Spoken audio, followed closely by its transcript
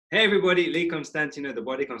Hey everybody, Lee Constantino, the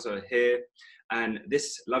body consultant here, and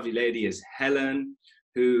this lovely lady is Helen,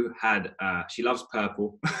 who had she loves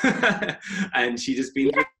purple, and she's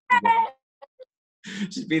been through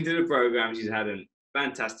the program. She's had a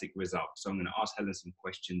fantastic result. So I'm going to ask Helen some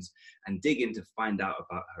questions and dig in to find out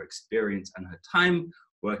about her experience and her time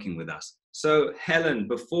working with us. So Helen,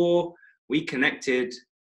 before we connected,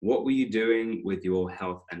 what were you doing with your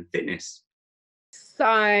health and fitness?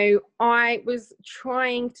 So I was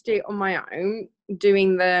trying to do it on my own,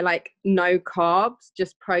 doing the no carbs,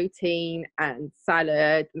 just protein and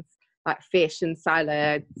salads, like fish and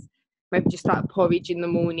salads, maybe just like porridge in the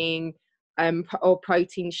morning, or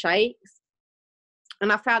protein shakes.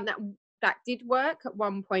 And I found that did work at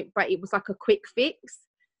one point, but it was like a quick fix.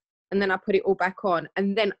 And then I put it all back on,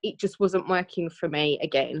 and then it just wasn't working for me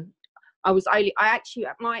again. I actually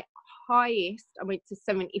at my highest, I went to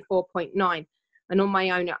 74.9. And on my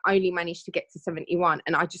own, I only managed to get to 71.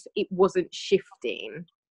 And it wasn't shifting.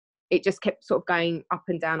 It just kept sort of going up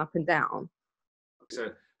and down, up and down.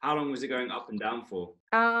 So how long was it going up and down for?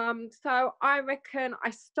 So I reckon I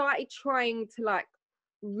started trying to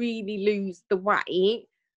really lose the weight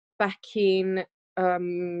back in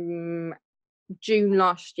June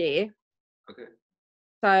last year. Okay.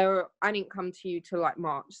 So I didn't come to you till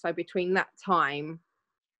March. So between that time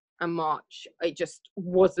and March, it just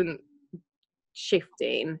wasn't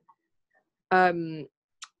shifting. I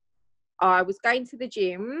was going to the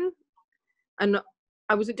gym and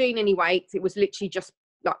I wasn't doing any weights. It was literally just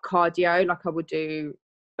cardio. I would do,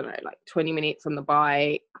 20 minutes on the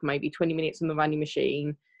bike, maybe 20 minutes on the running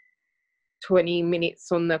machine, 20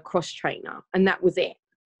 minutes on the cross trainer, and that was it.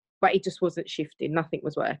 But it just wasn't shifting. Nothing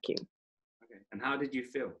was working. Okay. And how did you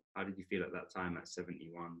feel? How did you feel at that time at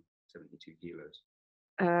 71, 72 kilos?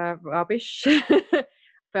 Rubbish.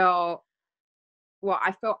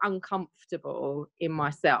 I felt uncomfortable in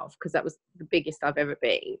myself because that was the biggest I've ever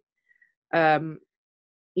been. I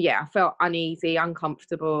felt uneasy,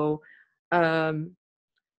 uncomfortable. I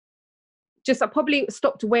probably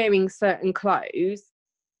stopped wearing certain clothes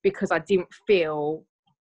because I didn't feel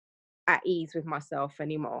at ease with myself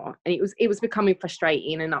anymore. And it was becoming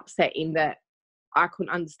frustrating and upsetting that I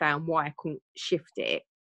couldn't understand why I couldn't shift it.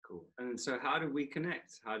 Cool. And so how did we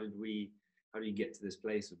connect? How did you get to this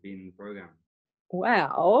place of being in the program?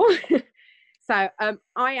 Well, so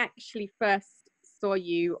I actually first saw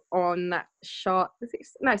you on that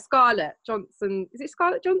Scarlett Johnson. Is it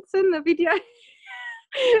Scarlett Johnson, the video?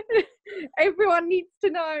 Everyone needs to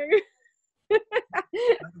know.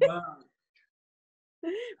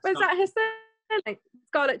 Was that her surname?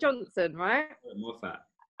 Scarlett Johnson, right? More fat.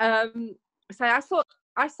 So I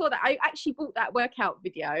saw that. I actually bought that workout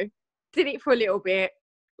video, did it for a little bit,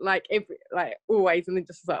 always, and then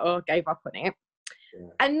just gave up on it. Yeah.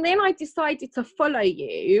 And then I decided to follow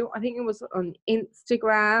you. I think it was on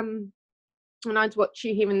Instagram, and I'd watch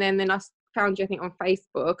you here and then. Then I found you, I think, on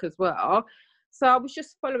Facebook as well. So I was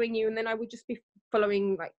just following you, and then I would just be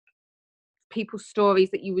following people's stories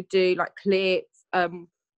that you would do, clips,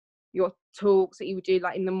 your talks that you would do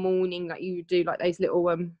in the morning, you would do those little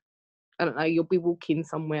I don't know, you'll be walking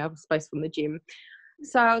somewhere, I suppose, from the gym.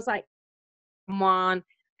 So I was like, come on,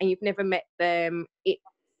 and you've never met them.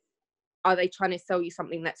 Are they trying to sell you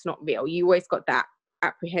something that's not real? You always got that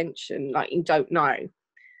apprehension, you don't know.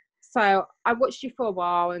 So I watched you for a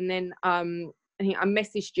while, and then I think I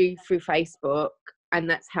messaged you through Facebook, and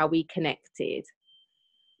that's how we connected.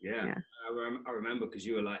 Yeah. I remember because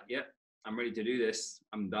you were like, yeah, I'm ready to do this.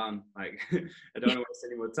 I'm done. I don't want to waste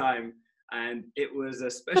any more time. And it was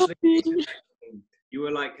a special occasion. You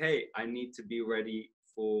were like, hey, I need to be ready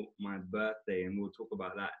for my birthday, and we'll talk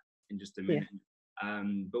about that in just a minute. Yeah.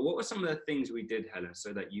 But what were some of the things we did, Helen,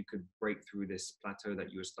 so that you could break through this plateau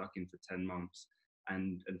that you were stuck in for 10 months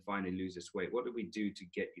and finally lose this weight? What did we do to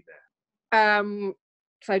get you there?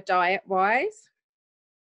 So diet-wise,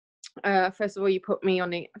 first of all, you put me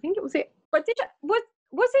on it. I think it was it. But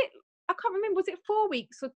was it? I can't remember. Was it 4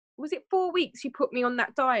 weeks, or was it 4 weeks? You put me on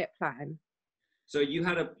that diet plan. So you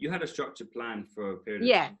had a structured plan for a period of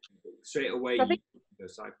time. Straight away, you go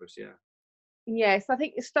Cyprus, yeah. Yes, I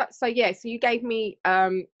think so you gave me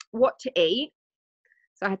what to eat,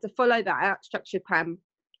 so I had to follow that structured plan.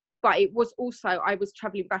 But it was also, I was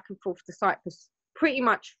traveling back and forth to Cyprus pretty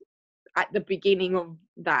much at the beginning of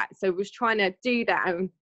that, so I was trying to do that,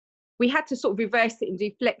 and we had to sort of reverse it and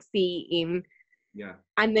do flexi eating,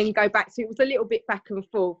 and then go back. So it was a little bit back and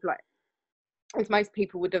forth, as most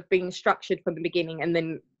people would have been structured from the beginning and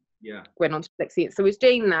then went on to flexi. So we was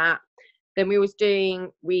doing that. Then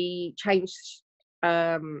we changed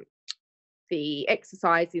the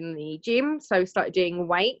exercise in the gym. So we started doing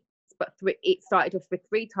weights, but it started off with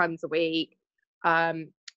 3 times a week.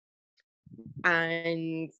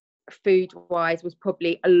 And food wise was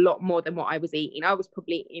probably a lot more than what I was eating. I was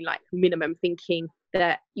probably eating like minimum, thinking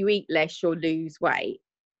that you eat less, you'll lose weight.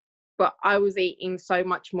 But I was eating so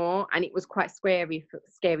much more, and it was quite scary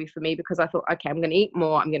for me, because I thought, okay, I'm going to eat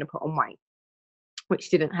more, I'm going to put on weight, which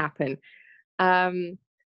didn't happen.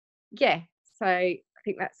 Yeah, so I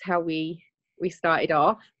think that's how we started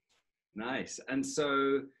off. Nice. And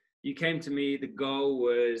so you came to me, the goal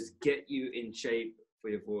was get you in shape for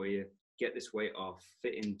your 40th, get this weight off,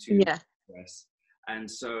 fit into dress. And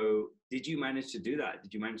so did you manage to do that?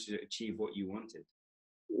 Did you manage to achieve what you wanted?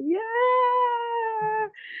 Yeah,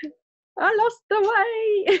 I lost the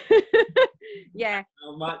weight. Yeah.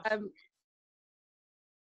 How much?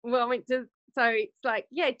 Well, I went to, so it's like,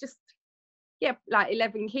 like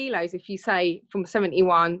 11 kilos. If you say from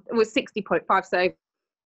 71, it was 60.5. So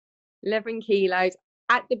 11 kilos.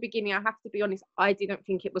 At the beginning, I have to be honest, I didn't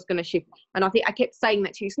think it was going to shift. And I think I kept saying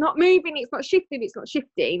that to you, it's not moving, it's not shifting, it's not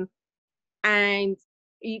shifting. And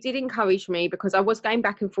you did encourage me, because I was going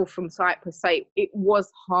back and forth from Cyprus. So it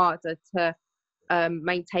was harder to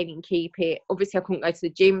maintain and keep it. Obviously, I couldn't go to the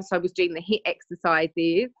gym, so I was doing the HIIT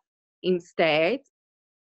exercises instead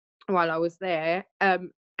while I was there.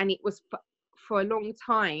 And it was for a long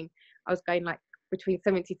time, I was going like between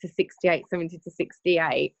 70 to 68, 70 to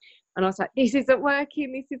 68. And I was like, this isn't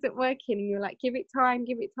working. And you're like, give it time,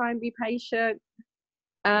 be patient.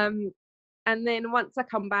 And then once I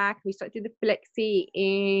come back, we started the flexi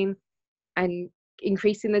in and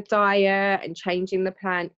increasing the diet and changing the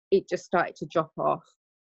plan. It just started to drop off.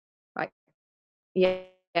 Like, yeah.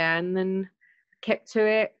 And then kept to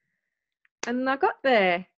it. And I got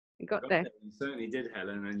there. You certainly did,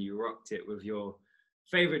 Helen, and you rocked it with your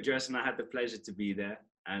favorite dress, and I had the pleasure to be there.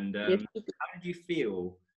 And how did you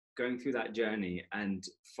feel going through that journey and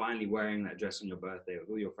finally wearing that dress on your birthday with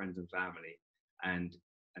all your friends and family and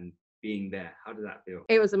being there? How did that feel?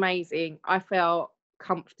 It was amazing. I felt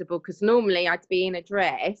comfortable, because normally I'd be in a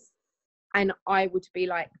dress and I would be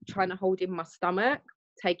like trying to hold in my stomach,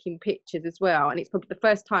 taking pictures as well. And it's probably the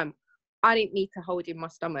first time I didn't need to hold in my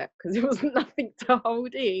stomach, because there was nothing to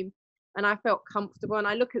hold in. And I felt comfortable. And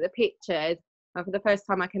I look at the pictures, and for the first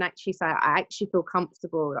time I can actually say I actually feel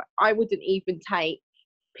comfortable. Like, I wouldn't even take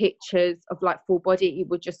pictures of like full body. It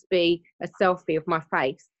would just be a selfie of my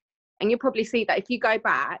face. And you'll probably see that if you go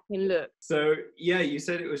back and look. So yeah, you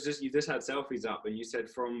said it was just, you just had selfies up, and you said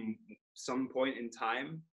from some point in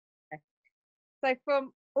time. So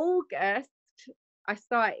from August, I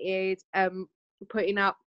started putting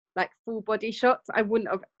up like full body shots. I wouldn't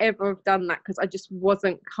have ever have done that, because I just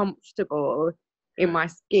wasn't comfortable in my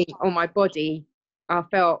skin or my body. I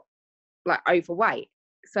felt like overweight.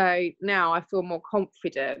 So now I feel more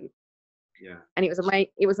confident. Yeah. And it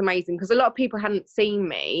was amazing, because a lot of people hadn't seen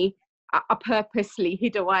me. I purposely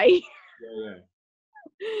hid away. Yeah.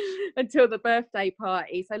 Until the birthday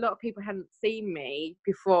party. So a lot of people hadn't seen me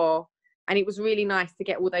before. And it was really nice to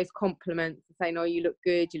get all those compliments and saying, oh, you look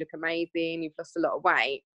good, you look amazing, you've lost a lot of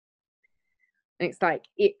weight. And it's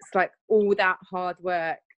like all that hard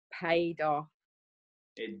work paid off.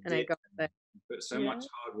 It and did. I got there. You put so much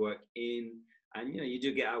hard work in, and you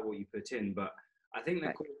do get out what you put in. But I think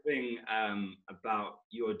the cool thing about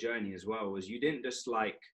your journey as well was you didn't just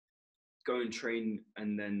like go and train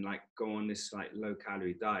and then like go on this like low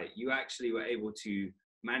calorie diet. You actually were able to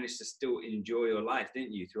manage to still enjoy your life,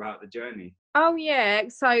 didn't you, throughout the journey? Oh yeah.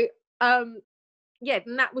 So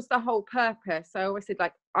and that was the whole purpose. So I always said,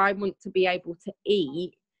 like, I want to be able to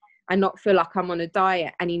eat and not feel like I'm on a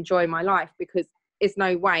diet and enjoy my life, because there's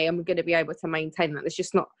no way I'm going to be able to maintain that. It's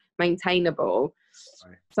just not maintainable.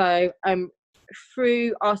 Right. So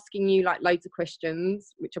through asking you like loads of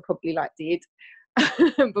questions, which I probably like did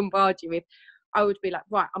bombard you with, I would be like,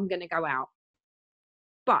 right, I'm going to go out.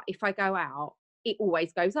 But if I go out, it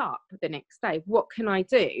always goes up the next day. What can I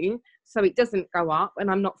do so it doesn't go up and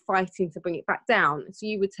I'm not fighting to bring it back down? So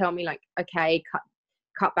you would tell me like, okay,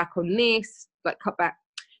 cut back on this, like cut back.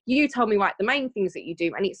 You told me, right, the main things that you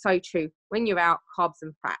do, and it's so true. When you're out, carbs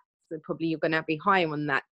and fats, so probably you're going to be high on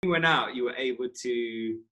that. When you went out, you were able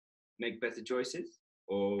to make better choices,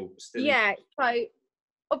 or still? Yeah. So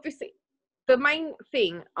obviously, the main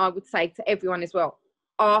thing I would say to everyone as well: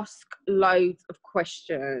 ask loads of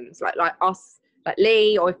questions, like us, like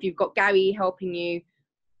Lee, or if you've got Gary helping you,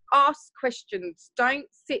 ask questions. Don't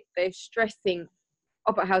sit there stressing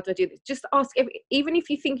about how do I do this. Just ask. Even if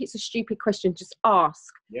you think it's a stupid question, just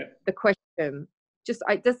ask the question. Just,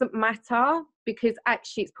 it doesn't matter, because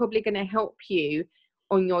actually it's probably going to help you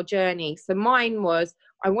on your journey. So mine was,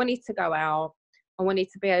 I wanted to go out I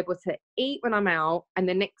wanted to be able to eat when I'm out, and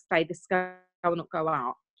the next day the scale will not go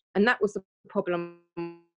out. And that was the problem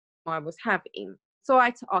I was having. So I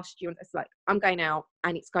had to ask you, and it's like, I'm going out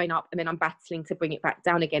and it's going up, and then I'm battling to bring it back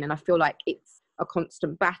down again. And I feel like it's a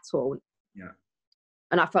constant battle. Yeah.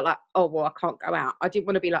 And I felt like, oh, well, I can't go out. I didn't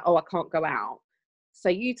want to be like, oh, I can't go out. So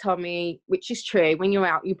you told me, which is true, when you're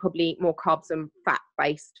out, you probably eat more carbs and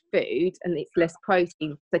fat-based food, and it's less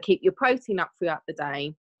protein. So keep your protein up throughout the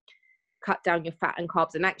day, cut down your fat and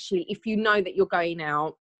carbs. And actually, if you know that you're going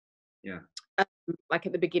out, like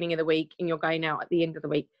at the beginning of the week, and you're going out at the end of the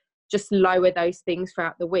week, just lower those things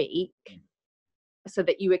throughout the week so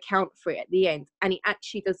that you account for it at the end. And it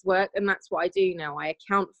actually does work. And that's what I do now. I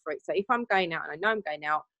account for it. So if I'm going out and I know I'm going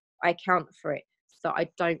out, I account for it. So I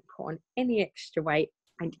don't put on any extra weight,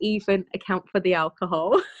 and even account for the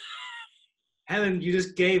alcohol. Helen, you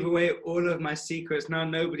just gave away all of my secrets. Now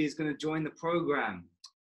nobody's going to join the program.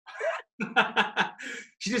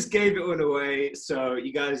 She just gave it all away. So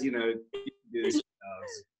you guys, you can do this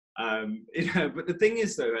yourselves. But the thing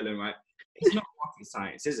is though, Helen, right? It's not rocket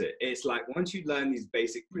science, is it? It's like once you learn these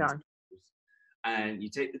basic principles and you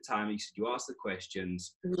take the time, you ask the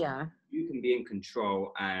questions, you can be in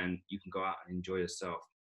control and you can go out and enjoy yourself,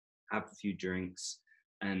 have a few drinks,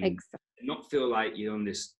 and not feel like you're on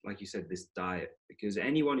this, like you said, this diet. Because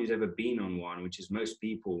anyone who's ever been on one, which is most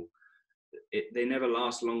people, they never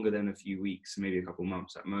last longer than a few weeks, maybe a couple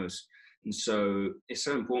months at most. And so it's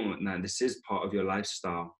so important that this is part of your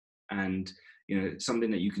lifestyle, and something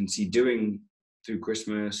that you can see doing through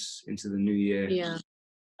Christmas into the new year,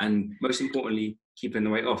 and most importantly, keeping the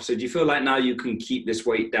weight off. So do you feel like now you can keep this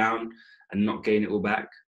weight down and not gain it all back?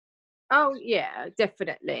 Oh yeah,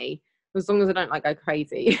 definitely, as long as I don't go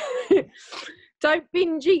crazy. Don't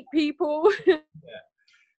binge eat, people.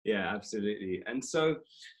 Yeah, absolutely. And so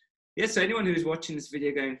so anyone who's watching this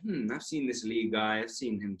video going, I've seen this Lee guy, I've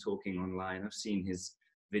seen him talking online, I've seen his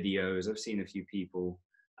videos, I've seen a few people,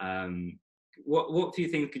 what few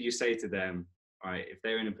things could you say to them, right? If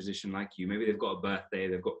they're in a position like you, maybe they've got a birthday,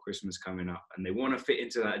 they've got Christmas coming up, and they want to fit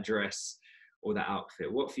into that dress or that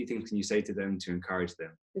outfit, what few things can you say to them to encourage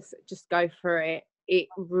them? Just go for it. It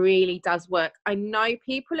really does work. I know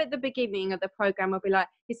people at the beginning of the program will be like,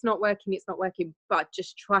 it's not working, but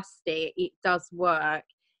just trust it. It does work.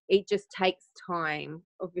 It just takes time.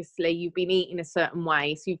 Obviously, you've been eating a certain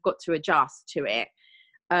way, so you've got to adjust to it.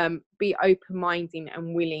 Be open-minded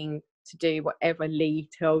and willing to do whatever Lee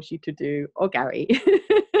tells you to do, or Gary.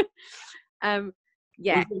 And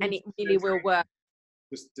it really will work.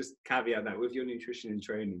 Just caveat that with your nutrition and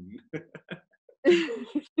training.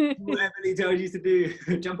 Whatever Lee tells you to do,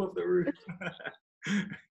 jump off the roof.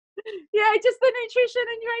 Yeah, just the nutrition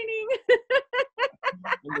and training.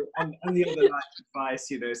 and the other life advice,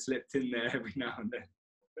 slipped in there every now and then.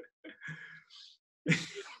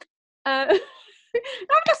 I'm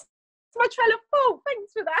just my trail of thought.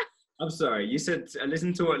 Thanks for that. I'm sorry. You said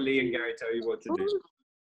listen to what Lee and Gary tell you what to do.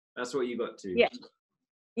 That's what you got to.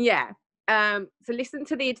 Yeah. So listen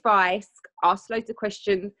to the advice. Ask loads of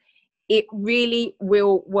questions. It really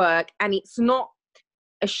will work, and it's not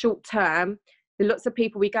a short term. Lots of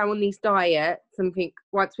people, we go on these diets and think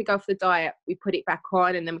once we go for the diet, we put it back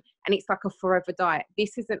on, and it's like a forever diet.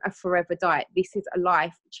 This isn't a forever diet. This is a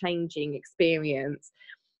life-changing experience.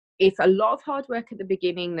 It's a lot of hard work at the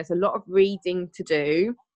beginning. There's a lot of reading to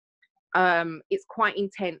do. It's quite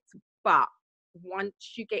intense, but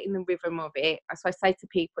once you get in the rhythm of it, so I say to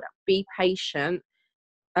people that be patient.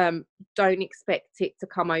 Don't expect it to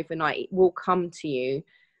come overnight. It will come to you.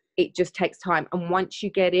 It just takes time. And once you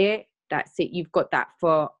get it, that's it. You've got that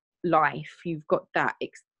for life. You've got that,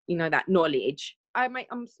 that knowledge.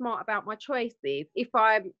 I'm smart about my choices. If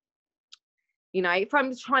I'm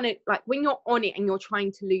trying to, when you're on it and you're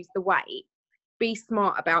trying to lose the weight, be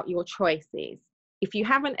smart about your choices. If you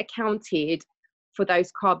haven't accounted for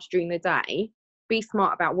those carbs during the day, be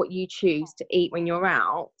smart about what you choose to eat when you're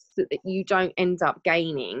out, so that you don't end up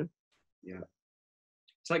gaining. Yeah.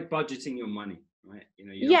 It's like budgeting your money, right?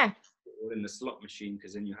 You don't put it all in the slot machine,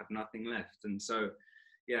 because then you have nothing left. And so,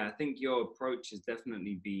 I think your approach has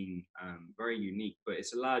definitely been very unique, but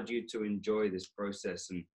it's allowed you to enjoy this process.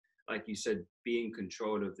 And like you said, be in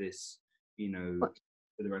control of this, for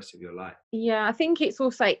the rest of your life. Yeah, I think it's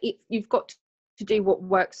also, you've got to do what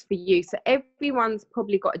works for you. So everyone's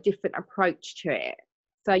probably got a different approach to it.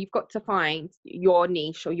 So you've got to find your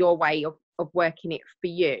niche or your way of working it for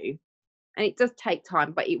you. And it does take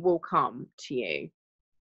time, but it will come to you.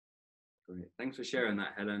 Great. Thanks for sharing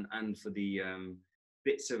that, Helen, and for the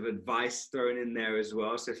bits of advice thrown in there as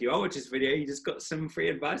well. So if you are watching this video, you just got some free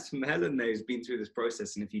advice from Helen there, who's been through this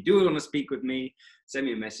process. And if you do want to speak with me, send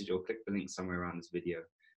me a message or click the link somewhere around this video.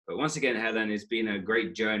 But once again, Helen, it's been a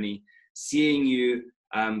great journey seeing you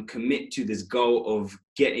commit to this goal of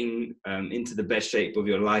getting into the best shape of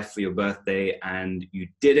your life for your birthday, and you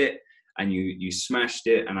did it, and you smashed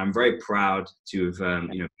it. And I'm very proud to have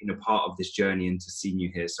been a part of this journey and to see you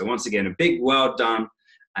here. So once again, a big well done.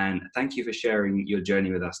 And thank you for sharing your journey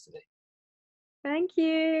with us today. Thank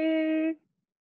you.